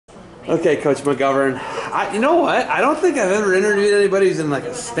Okay, Coach Mcgovern. You know what? I don't think I've ever interviewed anybody who's in like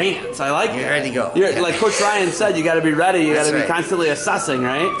a stance. I like You're ready to go. Like Coach Ryan said, you got to be ready. You got to be right. constantly assessing,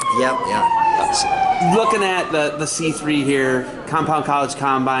 right? Yep. Looking at the C3 here, Compound College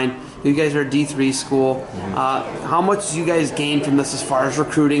Combine. You guys are a D3 school. How much do you guys gain from this as far as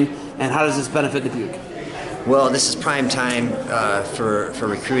recruiting, and how does this benefit Dubuque? Well, this is prime time for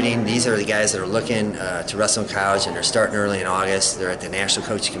recruiting. These are the guys that are looking to wrestle in college, and they're starting early in August. They're at the National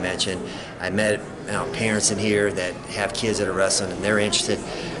Coaching Convention. I met parents in here that have kids that are wrestling, and they're interested.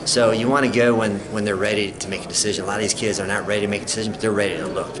 So you want to go when they're ready to make a decision. A lot of these kids are not ready to make a decision, but they're ready to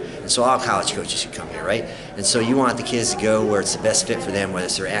look. And so all college coaches should come here, right? And so you want the kids to go where it's the best fit for them, whether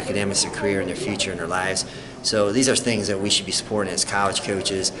it's their academics, their career, and their future, and their lives. So these are things that we should be supporting as college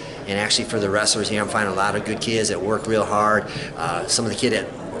coaches. And actually for the wrestlers here, I'm finding a lot of good kids that work real hard. Some of the kids that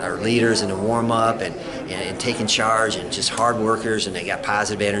are leaders in the warm-up and taking charge and just hard workers, and they got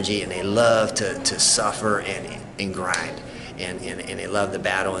positive energy, and they love to suffer and grind. And they love the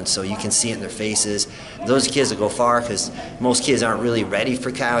battle, and so you can see it in their faces. Those kids will go far because most kids aren't really ready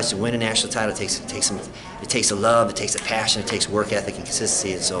for college. To win a national title, it takes a love, it takes a passion, it takes work ethic and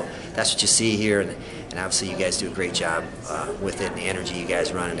consistency, and so that's what you see here. And obviously you guys do a great job with it, and the energy you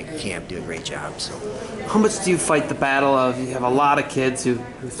guys run in the camp do a great job. So, how much do you fight the battle of, you have a lot of kids who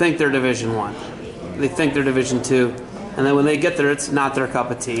think they're Division I, they think they're Division II, and then when they get there, it's not their cup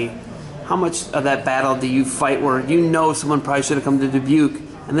of tea. How much of that battle do you fight where you know someone probably should have come to Dubuque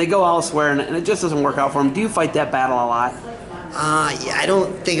and they go elsewhere and it just doesn't work out for them? Do you fight that battle a lot? Yeah, I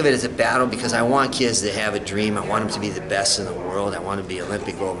don't think of it as a battle because I want kids to have a dream. I want them to be the best in the world. I want to be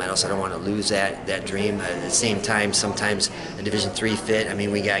Olympic gold medalists. I don't want to lose that dream. At the same time, sometimes a Division III fit. I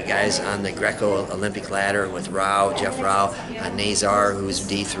mean, we got guys on the Greco Olympic ladder with Jeff Rao, Nazar, who's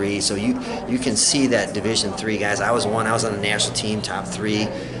D3. So you can see that Division III guys. I was on the national team, top 3.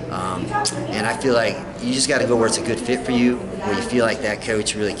 And I feel like you just got to go where it's a good fit for you, where you feel like that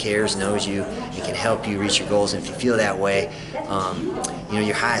coach really cares, knows you, and can help you reach your goals. And if you feel that way,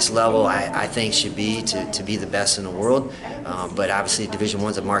 your highest level, I think, should be to be the best in the world. But obviously, Division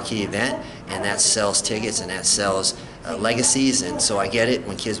I's a marquee event, and that sells tickets and that sells legacies. And so I get it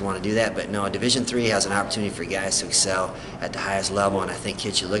when kids want to do that. But no, Division III has an opportunity for guys to excel at the highest level, and I think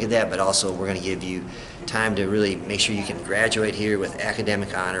kids should look at that. But also, we're going to give you time to really make sure you can graduate here with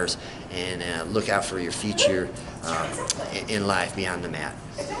academic honors and look out for your future in life beyond the mat.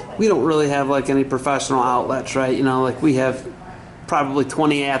 We don't really have like any professional outlets, right? Like we have probably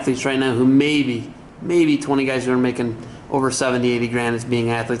 20 athletes right now who maybe 20 guys who are making over 70, 80 grand as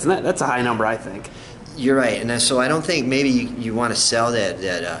being athletes, and that's a high number, I think. You're right, and so I don't think maybe you want to sell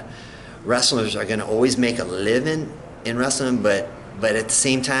that wrestlers are going to always make a living in wrestling, but at the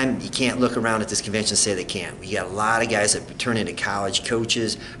same time, you can't look around at this convention and say they can't. We got a lot of guys that turn into college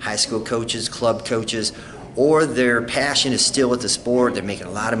coaches, high school coaches, club coaches, or their passion is still with the sport. They're making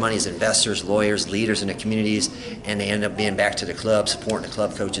a lot of money as investors, lawyers, leaders in their communities, and they end up being back to the club, supporting the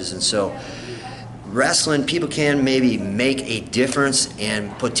club coaches. And so wrestling, people can maybe make a difference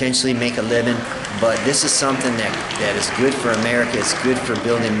and potentially make a living, but this is something that is good for America. It's good for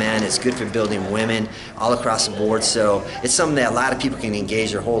building men. It's good for building women all across the board. So it's something that a lot of people can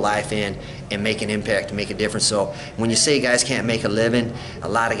engage their whole life in and make an impact and make a difference. So when you say guys can't make a living, a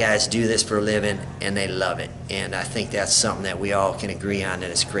lot of guys do this for a living and they love it. And I think that's something that we all can agree on, that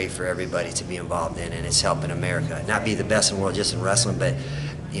it's great for everybody to be involved in, and it's helping America not be the best in the world just in wrestling, but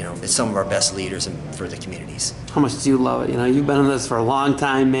it's some of our best leaders for the communities. How much do you love it? You've been in this for a long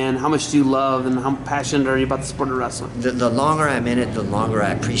time, man. How much do you love, and how passionate are you about the sport of wrestling? The longer I'm in it, the longer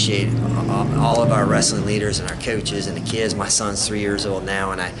I appreciate all of our wrestling leaders and our coaches and the kids. My son's 3 years old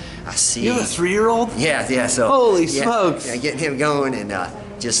now, and I see. You have a 3-year-old? Yeah. So holy smokes! Yeah, getting him going, and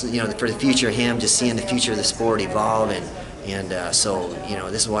just for the future of him, just seeing the future of the sport evolve, and so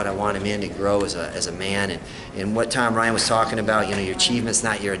this is what I want him in, to grow as a man. And what Tom Ryan was talking about, your achievement's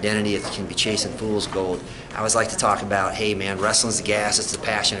not your identity. It can be chasing fool's gold. I always like to talk about, hey man, wrestling's the gas, it's the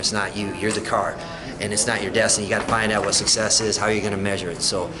passion, it's not you. You're the car, and it's not your destiny. You got to find out what success is, how you're going to measure it.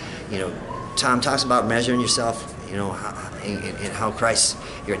 So, Tom talks about measuring yourself, and how Christ,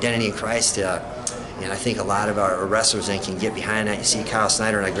 your identity in Christ. And I think a lot of our wrestlers then can get behind that. You see Kyle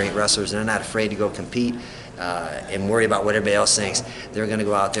Snyder and our great wrestlers, and they're not afraid to go compete and worry about what everybody else thinks. They're going to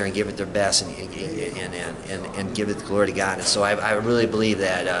go out there and give it their best and give it the glory to God. And so I really believe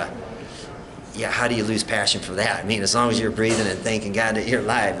that, how do you lose passion for that? I mean, as long as you're breathing and thanking God that you're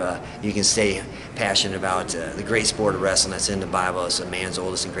alive, you can stay passionate about the great sport of wrestling that's in the Bible. It's a man's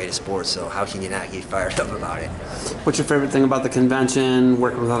oldest and greatest sport, so how can you not get fired up about it? What's your favorite thing about the convention,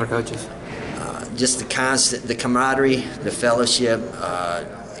 working with other coaches? Just the camaraderie, the fellowship,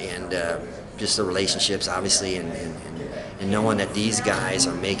 just the relationships, obviously, and knowing that these guys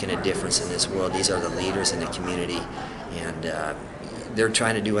are making a difference in this world. These are the leaders in the community, and they're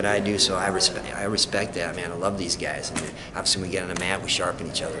trying to do what I do, so I respect that, man. I love these guys, and obviously when we get on the mat, we sharpen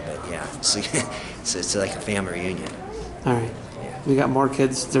each other, but yeah, so it's like a family reunion. All right. We got more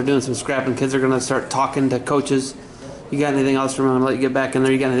kids. They're doing some scrapping. Kids are going to start talking to coaches. You got anything else for me? I'm going to let you get back in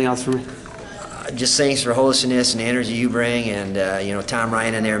there. You got anything else for me? Just thanks for hosting this and the energy you bring, and Tom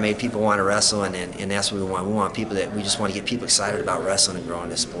Ryan in there made people want to wrestle, and that's what we want. We want people we just want to get people excited about wrestling and growing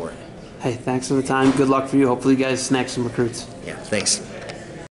this sport. Hey, thanks for the time. Good luck for you. Hopefully you guys snag some recruits. Yeah, thanks.